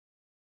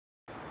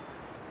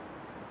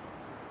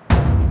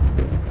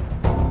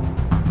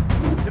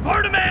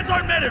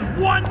Demands aren't met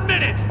in 1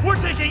 minute! We're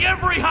taking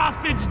every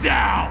hostage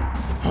down!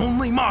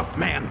 Only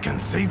Mothman can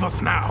save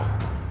us now.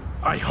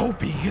 I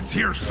hope he gets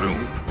here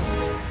soon.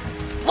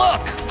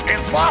 Look!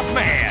 It's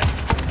Mothman!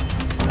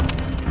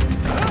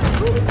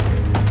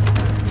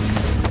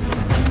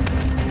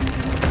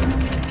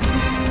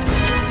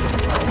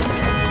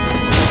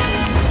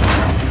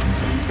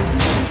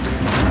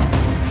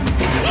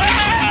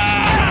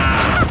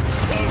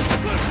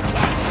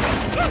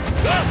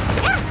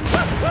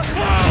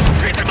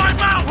 He's in my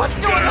mouth! What's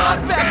going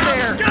on back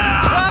there?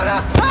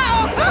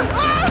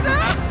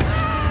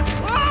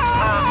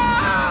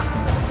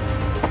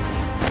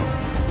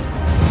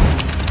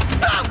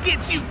 I'll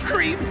get you,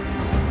 creep!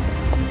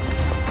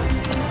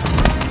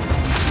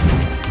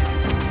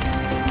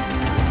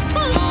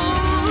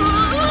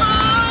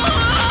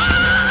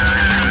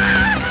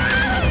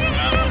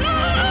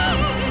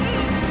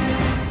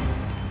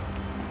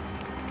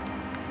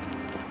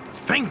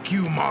 Thank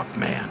you,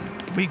 Mothman.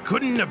 We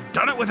couldn't have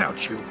done it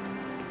without you.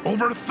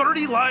 Over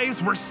 30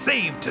 lives were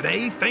saved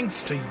today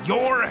thanks to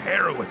your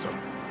heroism.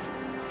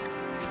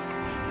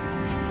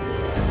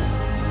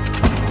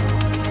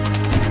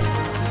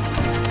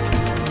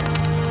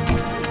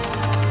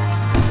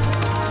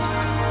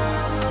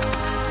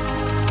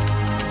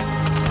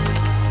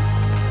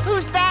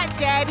 Who's that,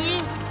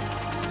 Daddy?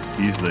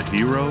 He's the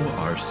hero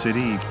our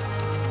city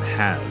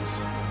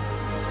has.